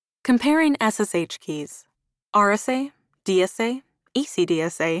Comparing SSH keys, RSA, DSA,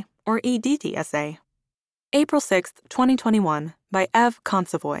 ECDSA, or EdDSA. April 6, 2021, by Ev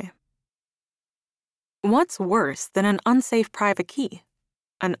Konsovoy. What's worse than an unsafe private key?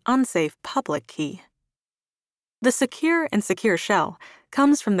 An unsafe public key. The secure and secure shell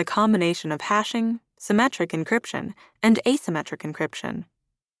comes from the combination of hashing, symmetric encryption, and asymmetric encryption.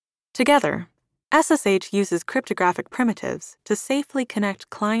 Together, SSH uses cryptographic primitives to safely connect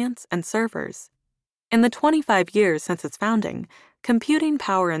clients and servers. In the 25 years since its founding, computing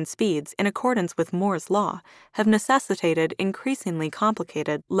power and speeds in accordance with Moore's law have necessitated increasingly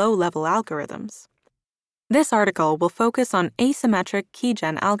complicated low-level algorithms. This article will focus on asymmetric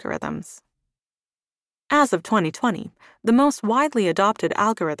keygen algorithms. As of 2020, the most widely adopted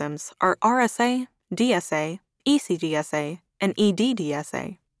algorithms are RSA, DSA, ECDSA, and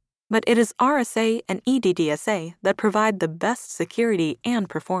EdDSA. But it is RSA and EdDSA that provide the best security and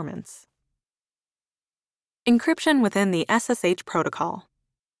performance. Encryption within the SSH protocol.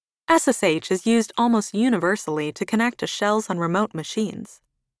 SSH is used almost universally to connect to shells on remote machines.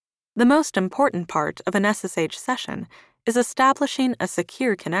 The most important part of an SSH session is establishing a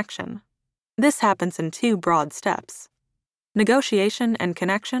secure connection. This happens in two broad steps: negotiation and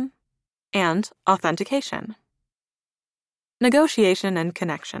connection, and authentication. Negotiation and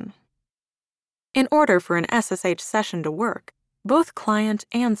connection. In order for an SSH session to work, both client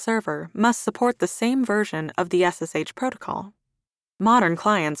and server must support the same version of the SSH protocol. Modern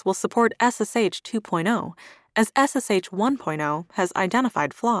clients will support SSH 2.0, as SSH 1.0 has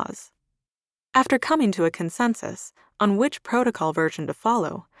identified flaws. After coming to a consensus on which protocol version to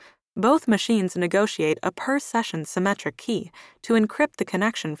follow, both machines negotiate a per-session symmetric key to encrypt the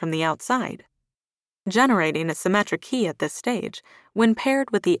connection from the outside. Generating a symmetric key at this stage, when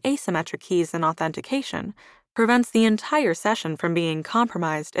paired with the asymmetric keys in authentication, prevents the entire session from being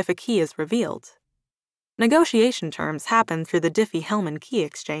compromised if a key is revealed. Negotiation terms happen through the Diffie-Hellman key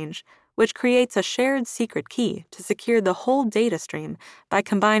exchange, which creates a shared secret key to secure the whole data stream by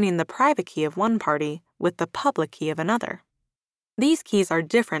combining the private key of one party with the public key of another. These keys are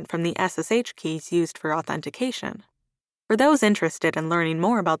different from the SSH keys used for authentication. For those interested in learning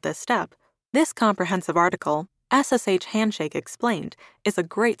more about this step, this comprehensive article, SSH Handshake Explained, is a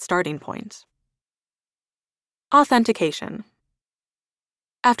great starting point. Authentication.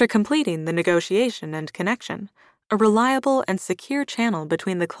 After completing the negotiation and connection, a reliable and secure channel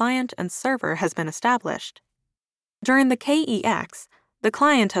between the client and server has been established. During the KEX, the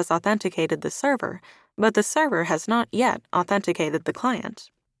client has authenticated the server, but the server has not yet authenticated the client.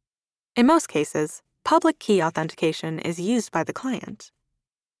 In most cases, public key authentication is used by the client.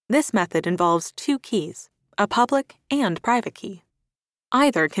 This method involves two keys, a public and private key.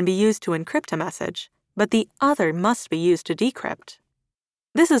 Either can be used to encrypt a message, but the other must be used to decrypt.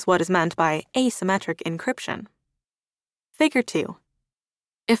 This is what is meant by asymmetric encryption. Figure 2.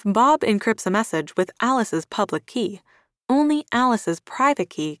 If Bob encrypts a message with Alice's public key, only Alice's private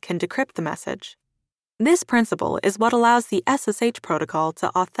key can decrypt the message. This principle is what allows the SSH protocol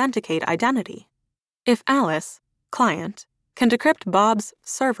to authenticate identity. If Alice, client, can decrypt Bob's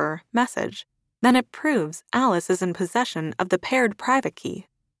server message, then it proves Alice is in possession of the paired private key.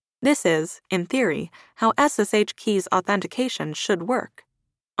 This is, in theory, how SSH keys authentication should work.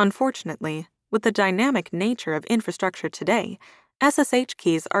 Unfortunately, with the dynamic nature of infrastructure today, SSH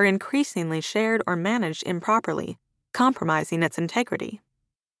keys are increasingly shared or managed improperly, compromising its integrity.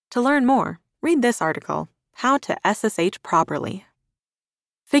 To learn more, read this article, How to SSH Properly.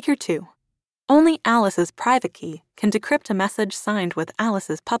 Figure 2. Only Alice's private key can decrypt a message signed with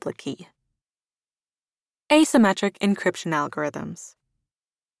Alice's public key. Asymmetric encryption algorithms.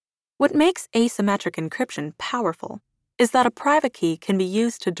 What makes asymmetric encryption powerful is that a private key can be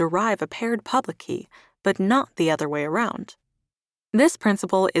used to derive a paired public key, but not the other way around. This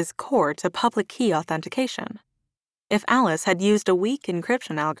principle is core to public key authentication. If Alice had used a weak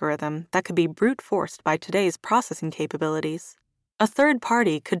encryption algorithm that could be brute forced by today's processing capabilities, a third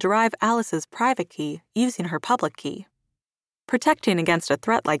party could derive Alice's private key using her public key. Protecting against a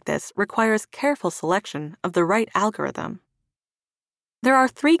threat like this requires careful selection of the right algorithm. There are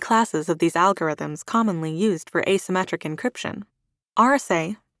three classes of these algorithms commonly used for asymmetric encryption: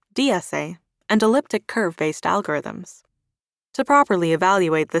 RSA, DSA, and elliptic curve-based algorithms. To properly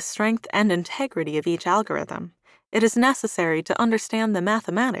evaluate the strength and integrity of each algorithm, it is necessary to understand the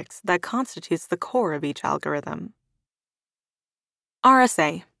mathematics that constitutes the core of each algorithm.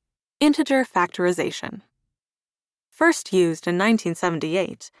 RSA, integer factorization. First used in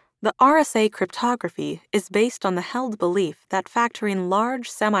 1978, the RSA cryptography is based on the held belief that factoring large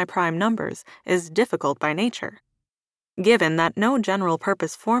semi-prime numbers is difficult by nature. Given that no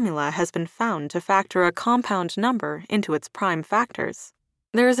general-purpose formula has been found to factor a compound number into its prime factors,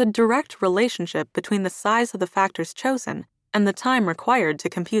 there is a direct relationship between the size of the factors chosen and the time required to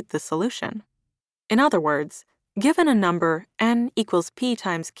compute the solution. In other words, given a number n equals p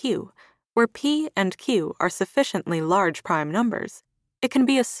times q, where p and q are sufficiently large prime numbers, it can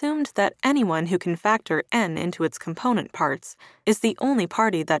be assumed that anyone who can factor n into its component parts is the only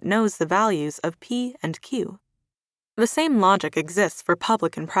party that knows the values of p and q. The same logic exists for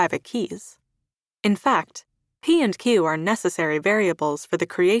public and private keys. In fact, p and q are necessary variables for the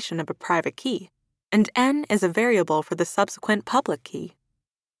creation of a private key, and n is a variable for the subsequent public key.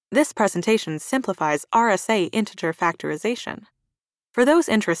 This presentation simplifies RSA integer factorization. For those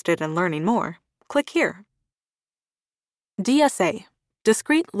interested in learning more, click here. DSA,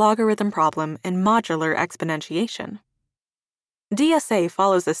 Discrete Logarithm Problem in Modular Exponentiation. DSA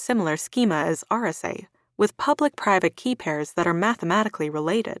follows a similar schema as RSA, with public-private key pairs that are mathematically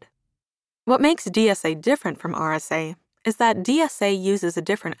related. What makes DSA different from RSA is that DSA uses a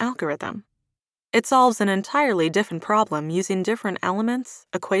different algorithm. It solves an entirely different problem using different elements,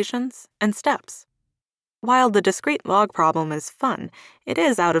 equations, and steps. While the discrete log problem is fun, it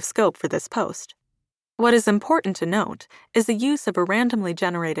is out of scope for this post. What is important to note is the use of a randomly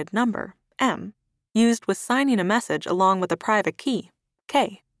generated number, m, used with signing a message along with a private key,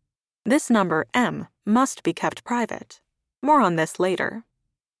 k. This number, m, must be kept private. More on this later.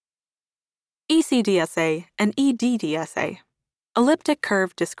 ECDSA and EdDSA, Elliptic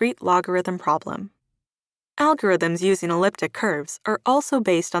Curve Discrete Logarithm Problem. Algorithms using elliptic curves are also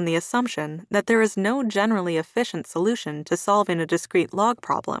based on the assumption that there is no generally efficient solution to solving a discrete log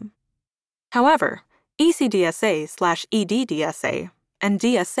problem. However, ECDSA/EdDSA and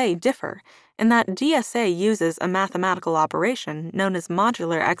DSA differ in that DSA uses a mathematical operation known as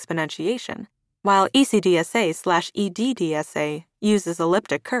modular exponentiation, while ECDSA/EdDSA uses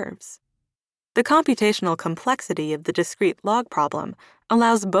elliptic curves. The computational complexity of the discrete log problem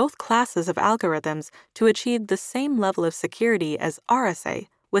allows both classes of algorithms to achieve the same level of security as RSA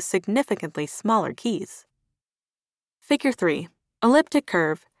with significantly smaller keys. Figure 3. Elliptic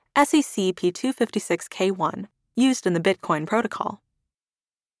curve SEC P256K1 used in the Bitcoin protocol.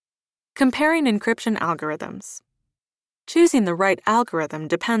 Comparing encryption algorithms. Choosing the right algorithm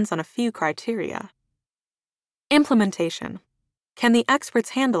depends on a few criteria. Implementation. Can the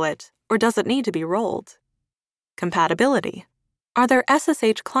experts handle it, or does it need to be rolled? Compatibility. Are there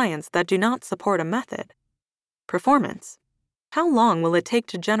SSH clients that do not support a method? Performance. How long will it take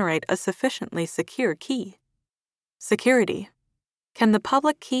to generate a sufficiently secure key? Security. Can the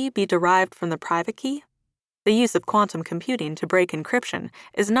public key be derived from the private key? The use of quantum computing to break encryption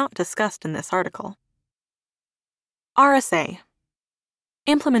is not discussed in this article. RSA.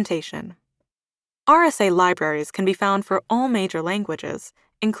 Implementation. RSA libraries can be found for all major languages,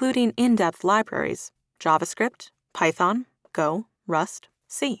 including in-depth libraries, JavaScript, Python, Go, Rust,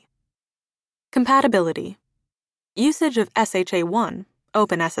 C. Compatibility. Usage of SHA-1,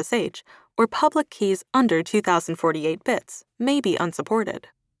 OpenSSH, or public keys under 2048 bits may be unsupported.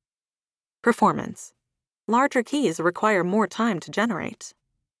 Performance. Larger keys require more time to generate.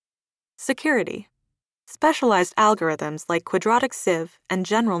 Security. Specialized algorithms like quadratic sieve and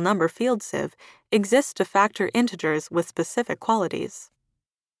general number field sieve exist to factor integers with specific qualities.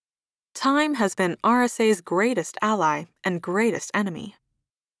 Time has been RSA's greatest ally and greatest enemy.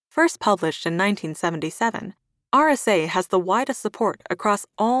 First published in 1977, RSA has the widest support across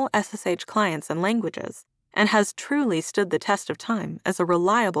all SSH clients and languages, and has truly stood the test of time as a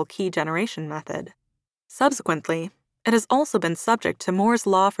reliable key generation method. Subsequently, it has also been subject to Moore's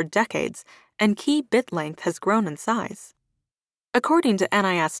law for decades, and key bit length has grown in size. According to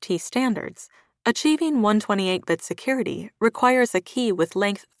NIST standards, achieving 128-bit security requires a key with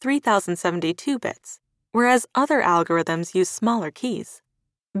length 3072 bits, whereas other algorithms use smaller keys.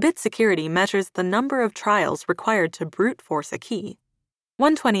 Bit security measures the number of trials required to brute force a key.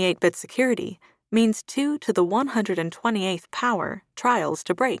 128-bit security means 2 to the 128th power trials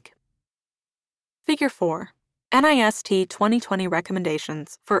to break. Figure 4. NIST 2020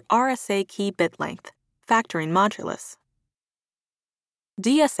 recommendations for RSA key bit length, factoring modulus.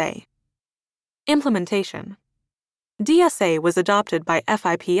 DSA. Implementation. DSA was adopted by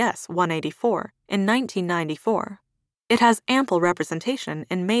FIPS 184 in 1994. It has ample representation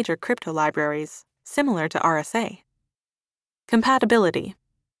in major crypto libraries, similar to RSA. Compatibility.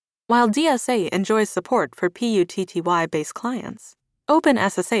 While DSA enjoys support for PUTTY-based clients,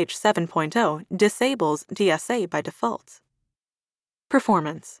 OpenSSH 7.0 disables DSA by default.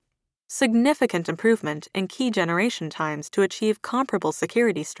 Performance. Significant improvement in key generation times to achieve comparable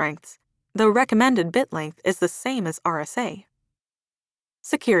security strengths, though recommended bit length is the same as RSA.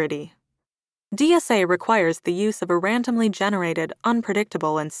 Security. DSA requires the use of a randomly generated,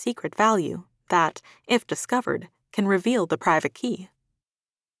 unpredictable, and secret value that, if discovered, can reveal the private key.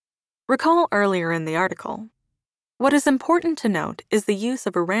 Recall earlier in the article. What is important to note is the use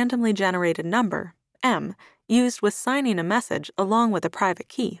of a randomly generated number, M, used with signing a message along with a private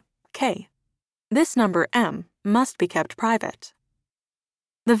key, K. This number M must be kept private.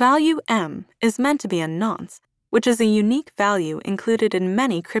 The value M is meant to be a nonce, which is a unique value included in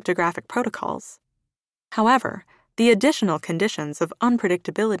many cryptographic protocols. However, the additional conditions of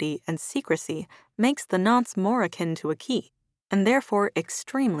unpredictability and secrecy makes the nonce more akin to a key, and therefore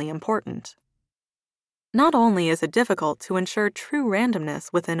extremely important. Not only is it difficult to ensure true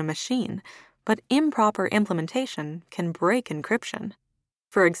randomness within a machine, but improper implementation can break encryption.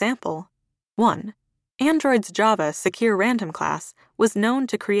 For example, 1. Android's Java secure random class was known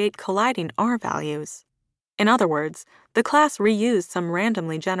to create colliding R values. In other words, the class reused some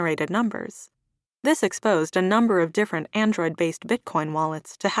randomly generated numbers. This exposed a number of different Android-based Bitcoin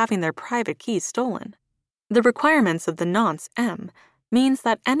wallets to having their private keys stolen. The requirements of the nonce M means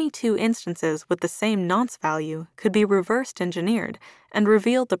that any two instances with the same nonce value could be reversed engineered and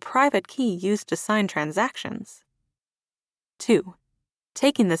reveal the private key used to sign transactions. 2.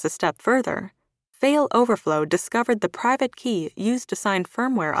 Taking this a step further, Fail Overflow discovered the private key used to sign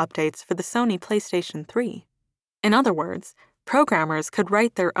firmware updates for the Sony PlayStation 3. In other words, programmers could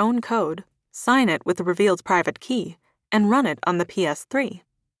write their own code, sign it with the revealed private key, and run it on the PS3.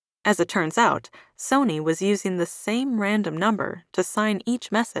 As it turns out, Sony was using the same random number to sign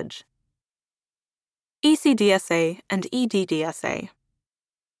each message. ECDSA and EdDSA.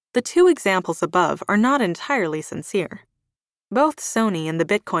 The two examples above are not entirely sincere. Both Sony and the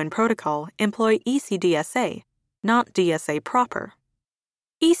Bitcoin protocol employ ECDSA, not DSA proper.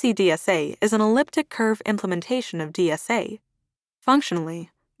 ECDSA is an elliptic curve implementation of DSA. Functionally,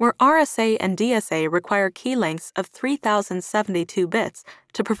 where RSA and DSA require key lengths of 3072 bits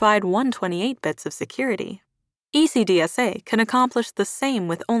to provide 128 bits of security, ECDSA can accomplish the same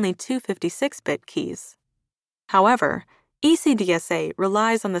with only 256-bit keys. However, ECDSA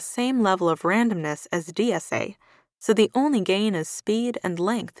relies on the same level of randomness as DSA, so the only gain is speed and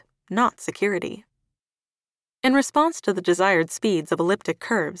length, not security. In response to the desired speeds of elliptic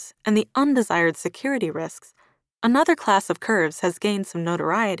curves and the undesired security risks, another class of curves has gained some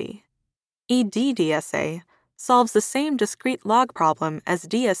notoriety. EdDSA solves the same discrete log problem as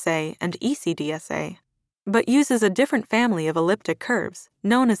DSA and ECDSA, but uses a different family of elliptic curves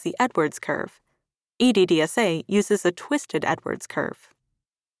known as the Edwards curve. EdDSA uses a twisted Edwards curve.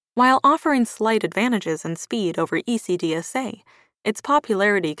 While offering slight advantages in speed over ECDSA, its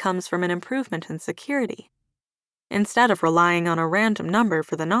popularity comes from an improvement in security. Instead of relying on a random number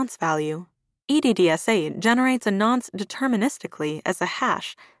for the nonce value, EdDSA generates a nonce deterministically as a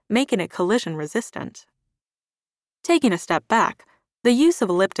hash, making it collision-resistant. Taking a step back, the use of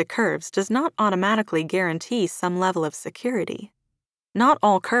elliptic curves does not automatically guarantee some level of security. Not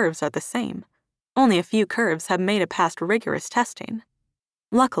all curves are the same. Only a few curves have made it past rigorous testing.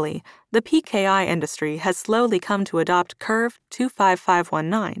 Luckily, the PKI industry has slowly come to adopt Curve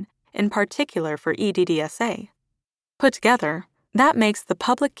 25519, in particular for EdDSA. Put together, that makes the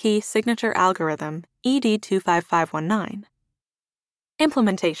public key signature algorithm ED25519.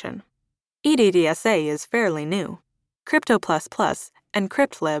 Implementation. EdDSA is fairly new. Crypto++ and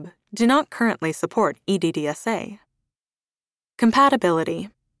CryptLib do not currently support EdDSA. Compatibility.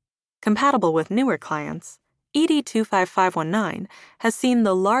 Compatible with newer clients, ED25519 has seen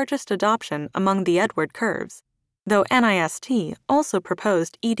the largest adoption among the Edward curves, though NIST also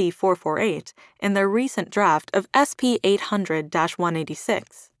proposed ED448 in their recent draft of SP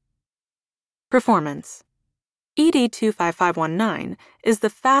 800-186. Performance. ED25519 is the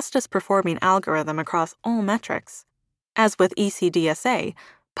fastest performing algorithm across all metrics. As with ECDSA,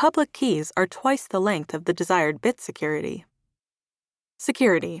 public keys are twice the length of the desired bit security.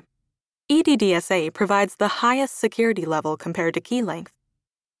 Security. EdDSA provides the highest security level compared to key length.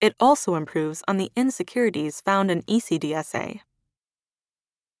 It also improves on the insecurities found in ECDSA.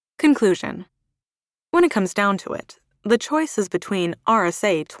 Conclusion. When it comes down to it, the choice is between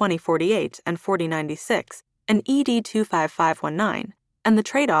RSA 2048 and 4096 and ED25519, and the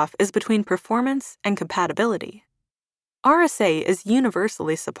trade-off is between performance and compatibility. RSA is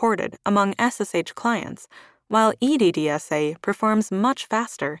universally supported among SSH clients, while EdDSA performs much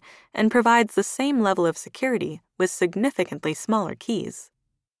faster and provides the same level of security with significantly smaller keys.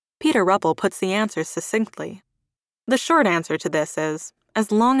 Peter Ruppel puts the answer succinctly. The short answer to this is,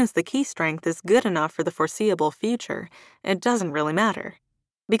 as long as the key strength is good enough for the foreseeable future, it doesn't really matter.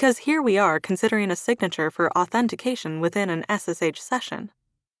 because here we are considering a signature for authentication within an SSH session.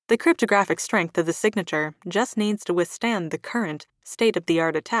 The cryptographic strength of the signature just needs to withstand the current,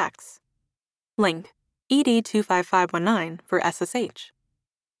 state-of-the-art attacks. Link: ED25519 for SSH.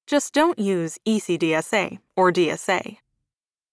 Just don't use ECDSA or DSA.